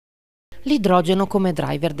L'idrogeno come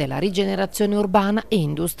driver della rigenerazione urbana e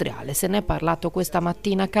industriale. Se ne è parlato questa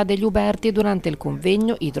mattina a degli Uberti durante il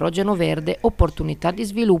convegno Idrogeno Verde, opportunità di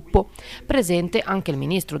sviluppo. Presente anche il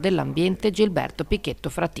ministro dell'ambiente Gilberto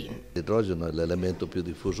Pichetto Fratin. L'idrogeno è l'elemento più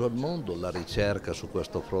diffuso al mondo, la ricerca su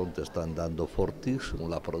questo fronte sta andando fortissimo,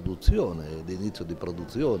 la produzione, l'inizio di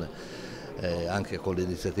produzione, anche con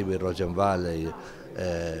l'iniziativa Idrogeno Verde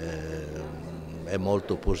è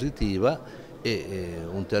molto positiva. E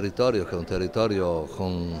un territorio che è un territorio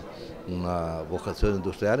con una vocazione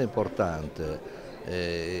industriale importante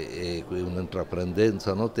e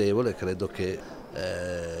un'intraprendenza notevole, credo che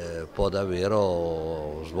può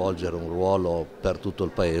davvero svolgere un ruolo per tutto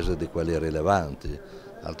il paese di quelli rilevanti.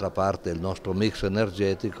 D'altra parte il nostro mix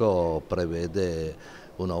energetico prevede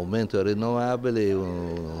un aumento dei rinnovabili,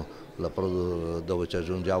 dove ci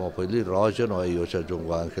aggiungiamo poi l'idrogeno e io ci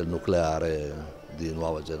aggiungo anche il nucleare di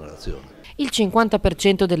nuova generazione. Il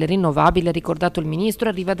 50% delle rinnovabili, ricordato il ministro,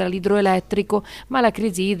 arriva dall'idroelettrico, ma la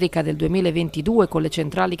crisi idrica del 2022 con le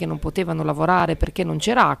centrali che non potevano lavorare perché non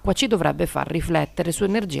c'era acqua ci dovrebbe far riflettere su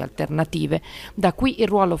energie alternative. Da qui il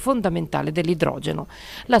ruolo fondamentale dell'idrogeno.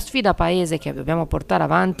 La sfida paese che dobbiamo portare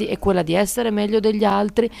avanti è quella di essere meglio degli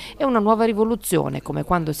altri e una nuova rivoluzione, come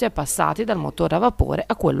quando si è passati dal motore a vapore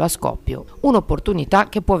a quello a scoppio. Un'opportunità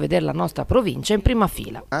che può vedere la nostra provincia in prima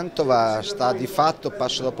fila. Mantova sta di fatto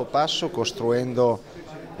passo dopo passo costruendo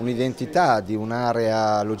un'identità di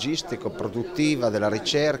un'area logistico-produttiva della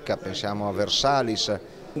ricerca, pensiamo a Versalis.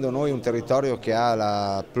 Noi un territorio che ha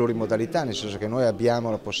la plurimodalità, nel senso che noi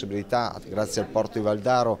abbiamo la possibilità, grazie al porto di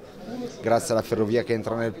Valdaro, grazie alla ferrovia che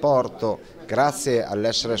entra nel porto, grazie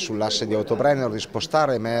all'essere sull'asse di Autobrenner, di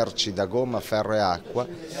spostare merci da gomma, ferro e acqua.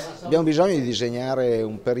 Abbiamo bisogno di disegnare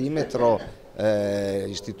un perimetro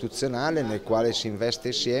istituzionale nel quale si investe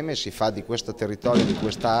insieme e si fa di questo territorio, di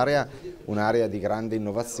quest'area, un'area di grande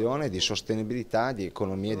innovazione, di sostenibilità, di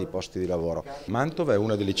economia e di posti di lavoro. Mantova è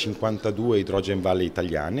una delle 52 Hydrogen Valley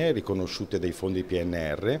italiane riconosciute dai fondi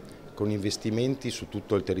PNR, con investimenti su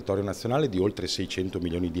tutto il territorio nazionale di oltre 600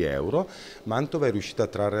 milioni di euro. Mantova è riuscita a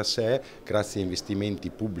trarre a sé, grazie a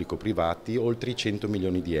investimenti pubblico-privati, oltre i 100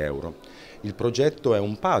 milioni di euro. Il progetto è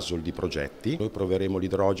un puzzle di progetti. Noi proveremo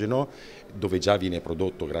l'idrogeno, dove già viene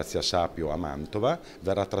prodotto grazie a Sapio a Mantova,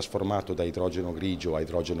 verrà trasformato da idrogeno grigio a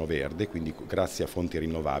idrogeno verde, quindi grazie a fonti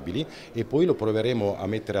rinnovabili, e poi lo proveremo a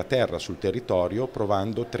mettere a terra sul territorio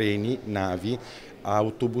provando treni, navi,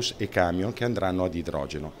 autobus e camion che andranno ad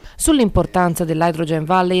idrogeno. Sull'importanza dell'Hydrogen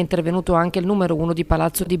Valley è intervenuto anche il numero 1 di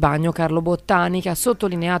Palazzo di Bagno, Carlo Bottani, che ha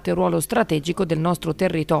sottolineato il ruolo strategico del nostro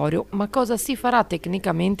territorio. Ma cosa si farà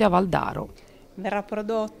tecnicamente a Valdaro? Verrà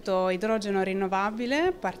prodotto idrogeno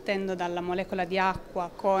rinnovabile partendo dalla molecola di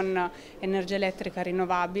acqua con energia elettrica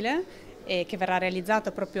rinnovabile che verrà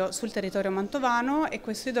realizzato proprio sul territorio mantovano, e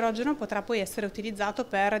questo idrogeno potrà poi essere utilizzato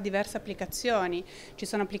per diverse applicazioni. Ci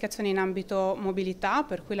sono applicazioni in ambito mobilità,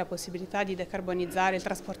 per cui la possibilità di decarbonizzare il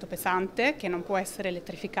trasporto pesante che non può essere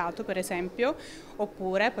elettrificato per esempio,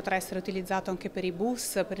 oppure potrà essere utilizzato anche per i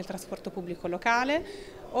bus, per il trasporto pubblico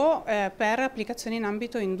locale, o per applicazioni in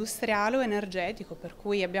ambito industriale o energetico, per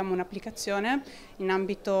cui abbiamo un'applicazione in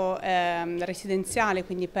ambito residenziale,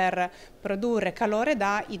 quindi per produrre calore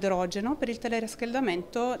da idrogeno per il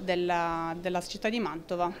teleriscaldamento della città di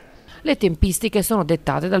Mantova. Le tempistiche sono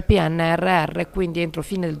dettate dal PNRR, quindi entro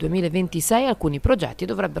fine del 2026 alcuni progetti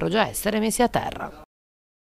dovrebbero già essere messi a terra.